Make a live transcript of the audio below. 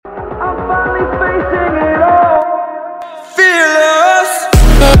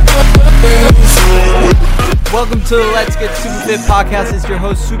welcome to the Let's Get Super Fit podcast. It's your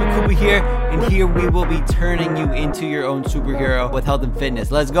host, Super Kuba here, and here we will be turning you into your own superhero with health and fitness.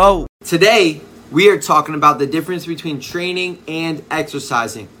 Let's go! Today, we are talking about the difference between training and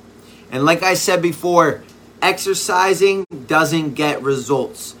exercising. And like I said before, exercising doesn't get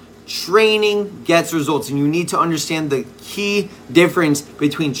results. Training gets results, and you need to understand the key difference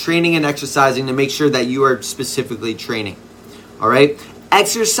between training and exercising to make sure that you are specifically training. All right?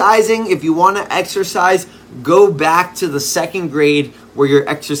 Exercising, if you want to exercise, go back to the second grade where you're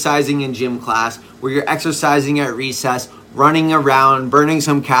exercising in gym class, where you're exercising at recess, running around, burning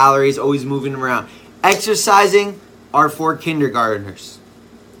some calories, always moving around. Exercising are for kindergartners.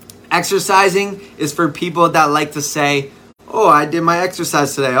 Exercising is for people that like to say, oh, I did my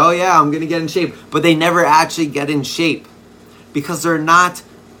exercise today. Oh yeah, I'm going to get in shape. But they never actually get in shape because they're not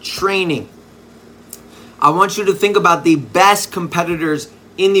training. I want you to think about the best competitors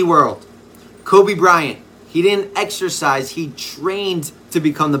in the world. Kobe Bryant, he didn't exercise, he trained to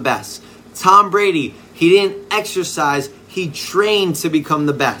become the best. Tom Brady, he didn't exercise, he trained to become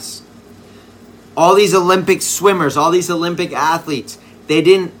the best. All these Olympic swimmers, all these Olympic athletes, they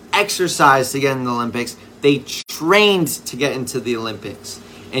didn't exercise to get in the Olympics, they trained to get into the Olympics.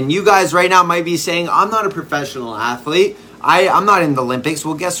 And you guys right now might be saying, I'm not a professional athlete, I'm not in the Olympics.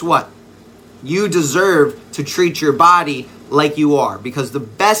 Well, guess what? You deserve to treat your body like you are, because the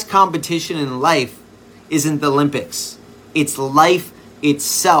best competition in life isn't the Olympics. It's life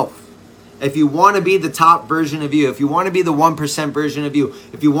itself. If you want to be the top version of you, if you want to be the 1% version of you,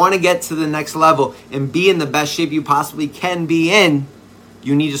 if you want to get to the next level and be in the best shape you possibly can be in,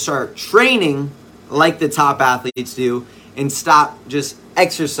 you need to start training like the top athletes do and stop just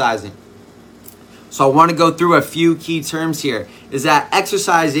exercising. So I want to go through a few key terms here. Is that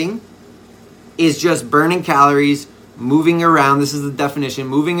exercising is just burning calories, moving around. This is the definition.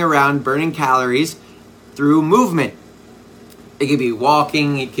 Moving around, burning calories through movement. It could be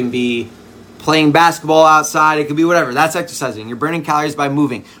walking. It can be playing basketball outside. It could be whatever. That's exercising. You're burning calories by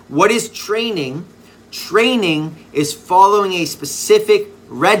moving. What is training? Training is following a specific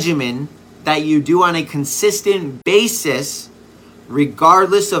regimen that you do on a consistent basis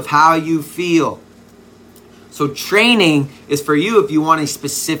regardless of how you feel. So training is for you if you want a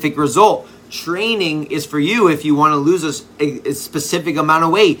specific result. Training is for you if you want to lose a specific amount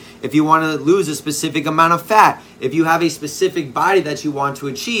of weight, if you want to lose a specific amount of fat, if you have a specific body that you want to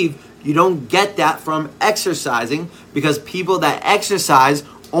achieve. You don't get that from exercising because people that exercise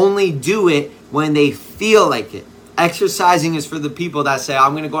only do it when they feel like it. Exercising is for the people that say,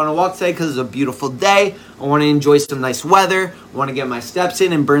 I'm going to go on a walk today because it's a beautiful day. I want to enjoy some nice weather. I want to get my steps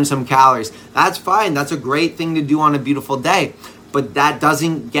in and burn some calories. That's fine. That's a great thing to do on a beautiful day. But that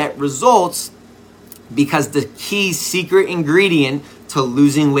doesn't get results because the key secret ingredient to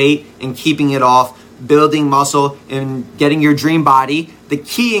losing weight and keeping it off, building muscle and getting your dream body, the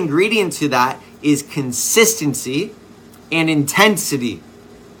key ingredient to that is consistency and intensity.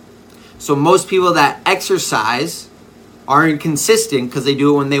 So most people that exercise aren't consistent because they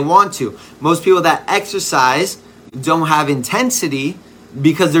do it when they want to. Most people that exercise don't have intensity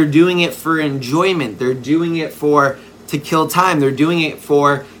because they're doing it for enjoyment. They're doing it to kill time. They're doing it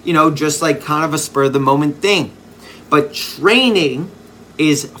for, just like kind of a spur of the moment thing. But training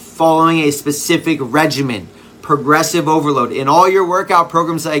is following a specific regimen, progressive overload. In all your workout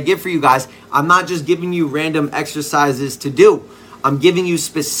programs that I give for you guys, I'm not just giving you random exercises to do. I'm giving you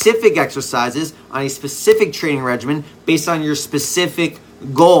specific exercises on a specific training regimen based on your specific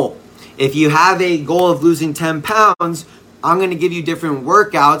goal. If you have a goal of losing 10 pounds, I'm going to give you different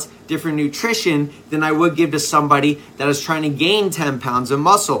workouts, different nutrition than I would give to somebody that is trying to gain 10 pounds of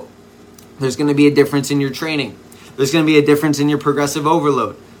muscle. There's going to be a difference in your training. There's going to be a difference in your progressive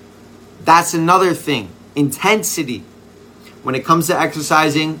overload. That's another thing. Intensity. When it comes to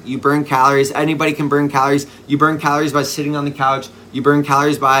exercising, you burn calories. Anybody can burn calories. You burn calories by sitting on the couch. You burn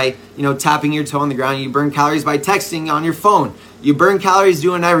calories by, tapping your toe on the ground. You burn calories by texting on your phone. You burn calories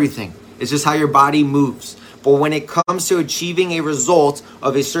doing everything. It's just how your body moves. But when it comes to achieving a result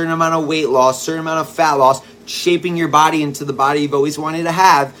of a certain amount of weight loss, certain amount of fat loss, shaping your body into the body you've always wanted to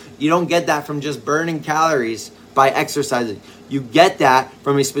have, you don't get that from just burning calories by exercising. You get that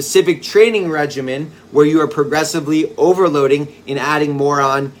from a specific training regimen where you are progressively overloading and adding more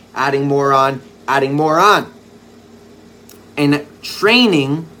on, adding more on, adding more on. And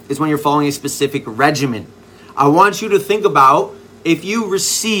training is when you're following a specific regimen. I want you to think about if you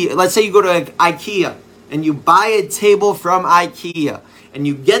receive, let's say you go to IKEA and you buy a table from IKEA and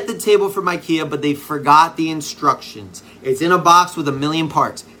you get the table from IKEA, but they forgot the instructions. It's in a box with 1 million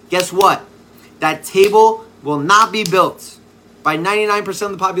parts. Guess what? That table will not be built. By 99%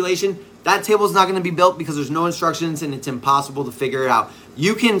 of the population, that table is not going to be built because there's no instructions and it's impossible to figure it out.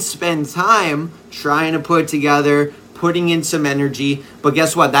 You can spend time trying to put together, putting in some energy, but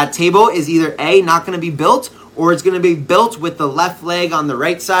guess what? That table is either A, not going to be built, or it's going to be built with the left leg on the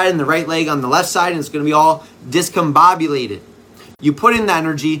right side and the right leg on the left side, and it's going to be all discombobulated. You put in the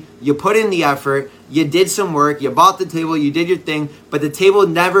energy, you put in the effort, you did some work, you bought the table, you did your thing, but the table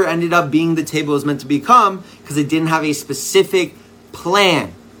never ended up being the table it was meant to become because it didn't have a specific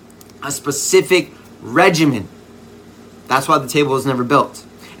plan, a specific regimen. That's why the table was never built.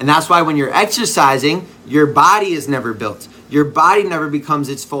 And that's why when you're exercising, your body is never built. Your body never becomes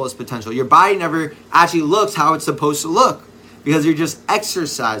its fullest potential. Your body never actually looks how it's supposed to look because you're just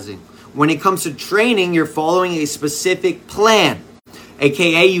exercising. When it comes to training, you're following a specific plan.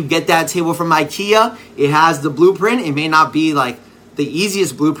 AKA, you get that table from IKEA. It has the blueprint. It may not be like the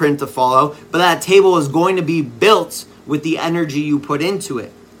easiest blueprint to follow, but that table is going to be built with the energy you put into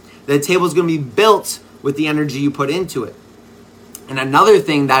it. The table is going to be built with the energy you put into it. And another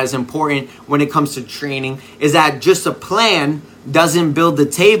thing that is important when it comes to training is that just a plan doesn't build the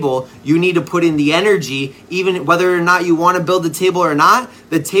table. You need to put in the energy, even whether or not you want to build the table or not.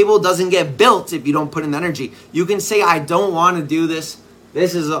 The table doesn't get built if you don't put in the energy. You can say, I don't want to do this.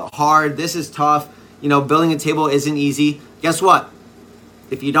 This is hard. This is tough. Building a table isn't easy. Guess what?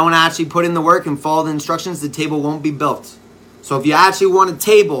 If you don't actually put in the work and follow the instructions, the table won't be built. So if you actually want a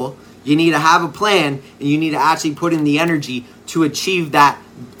table, you need to have a plan and you need to actually put in the energy to achieve that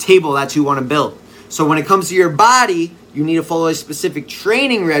table that you want to build. So when it comes to your body, you need to follow a specific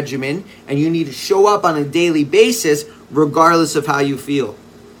training regimen and you need to show up on a daily basis regardless of how you feel.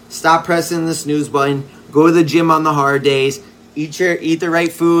 Stop pressing the snooze button. Go to the gym on the hard days. Eat the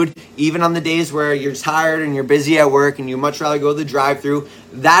right food, even on the days where you're tired and you're busy at work and you much rather go to the drive-thru.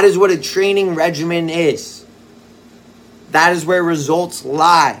 That is what a training regimen is. That is where results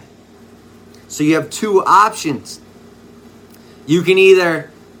lie. So you have two options. You can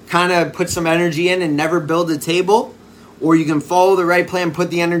either kind of put some energy in and never build a table, or you can follow the right plan, put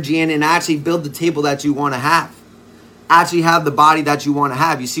the energy in, and actually build the table that you want to have. Actually have the body that you want to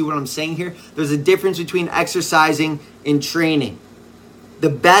have. You see what I'm saying here? There's a difference between exercising and training. The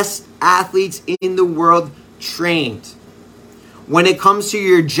best athletes in the world trained. When it comes to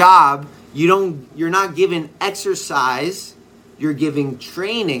your job, you're not given exercise, you're giving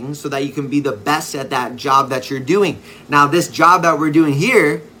training so that you can be the best at that job that you're doing. Now, this job that we're doing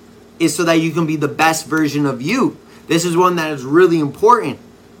here is so that you can be the best version of you. This is one that is really important.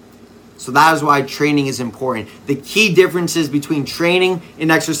 So that is why training is important. The key differences between training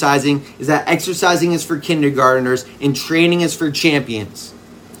and exercising is that exercising is for kindergartners and training is for champions.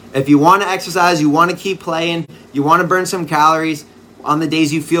 If you want to exercise, you want to keep playing, you want to burn some calories on the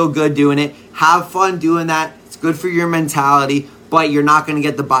days you feel good doing it, have fun doing that. It's good for your mentality, but you're not going to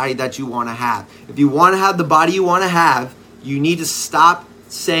get the body that you want to have. If you want to have the body you want to have, you need to stop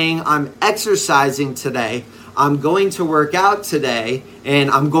saying, I'm exercising today, I'm going to work out today,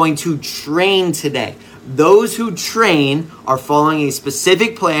 and I'm going to train today. Those who train are following a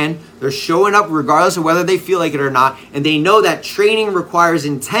specific plan. They're showing up regardless of whether they feel like it or not. And they know that training requires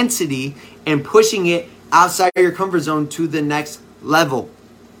intensity and pushing it outside your comfort zone to the next level.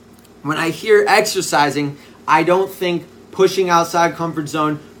 When I hear exercising, I don't think pushing outside comfort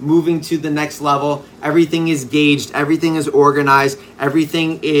zone, moving to the next level. Everything is gauged, everything is organized,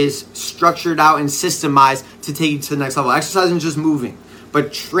 everything is structured out and systemized to take you to the next level. Exercising is just moving.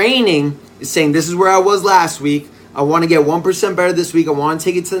 But training is saying, this is where I was last week. I want to get 1% better this week. I want to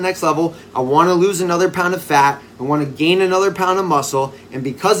take it to the next level. I want to lose another pound of fat. I want to gain another pound of muscle. And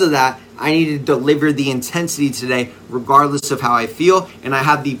because of that, I need to deliver the intensity today, regardless of how I feel. And I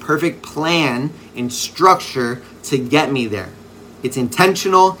have the perfect plan and structure to get me there. It's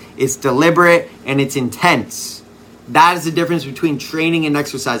intentional, it's deliberate, and it's intense. That is the difference between training and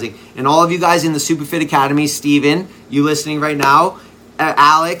exercising. And all of you guys in the Superfit Academy, Steven, you listening right now,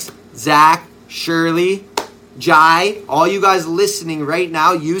 Alex, Zach, Shirley, Jai, all you guys listening right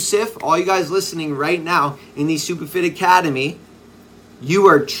now, Yusuf, all you guys listening right now in the Superfit Academy, you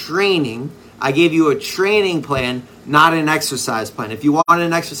are training. I gave you a training plan, not an exercise plan. If you want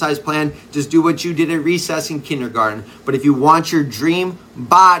an exercise plan, just do what you did at recess in kindergarten. But if you want your dream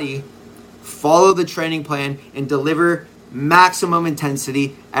body, follow the training plan and deliver maximum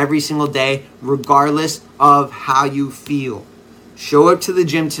intensity every single day, regardless of how you feel. Show up to the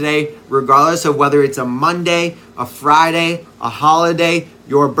gym today, regardless of whether it's a Monday, a Friday, a holiday,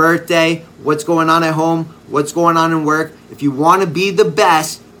 your birthday, what's going on at home, what's going on in work. If you want to be the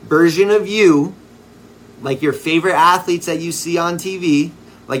best version of you, like your favorite athletes that you see on TV,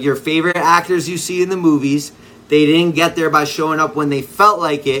 like your favorite actors you see in the movies, They didn't get there by showing up when they felt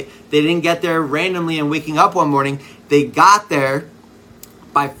like it. They didn't get there randomly and waking up one morning. They got there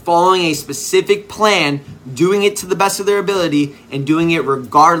by following a specific plan, doing it to the best of their ability, and doing it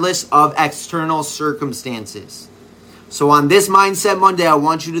regardless of external circumstances. So on this Mindset Monday, I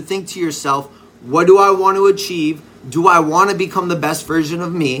want you to think to yourself, what do I want to achieve? Do I want to become the best version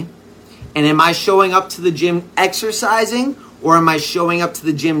of me? And am I showing up to the gym exercising, or am I showing up to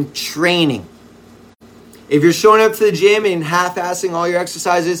the gym training? If you're showing up to the gym and half-assing all your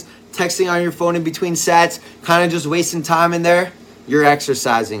exercises, texting on your phone in between sets, kind of just wasting time in there, you're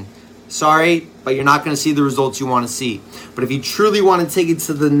exercising. Sorry, but you're not going to see the results you want to see. But if you truly want to take it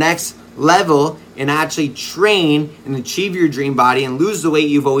to the next level and actually train and achieve your dream body and lose the weight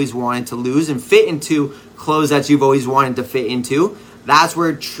you've always wanted to lose and fit into clothes that you've always wanted to fit into, that's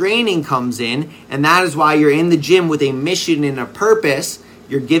where training comes in. And that is why you're in the gym with a mission and a purpose.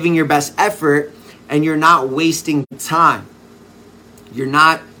 You're giving your best effort and you're not wasting time. You're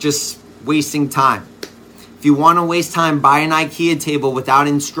not just wasting time. If you want to waste time, buy an IKEA table without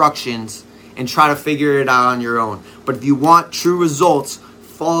instructions and try to figure it out on your own. But if you want true results,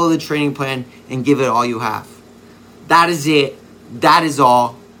 follow the training plan and give it all you have. That is it. That is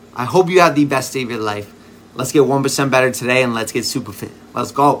all. I hope you have the best day of your life. Let's get 1% better today and let's get super fit.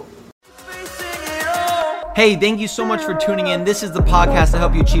 Let's go. Hey, thank you so much for tuning in. This is the podcast to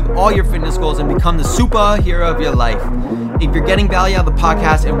help you achieve all your fitness goals and become the superhero of your life. If you're getting value out of the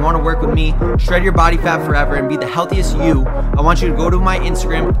podcast and want to work with me, shred your body fat forever and be the healthiest you, I want you to go to my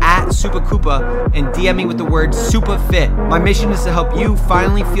Instagram @SupaKupa and DM me with the word SupaFit. My mission is to help you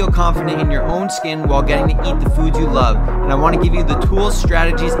finally feel confident in your own skin while getting to eat the foods you love. And I want to give you the tools,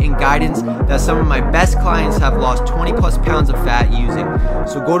 strategies, and guidance that some of my best clients have lost 20 plus pounds of fat using.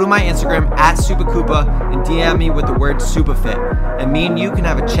 So go to my Instagram @SupaKupa and DM me with the word SupaFit. And me and you can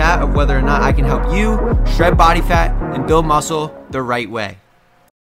have a chat of whether or not I can help you shred body fat and build muscle the right way.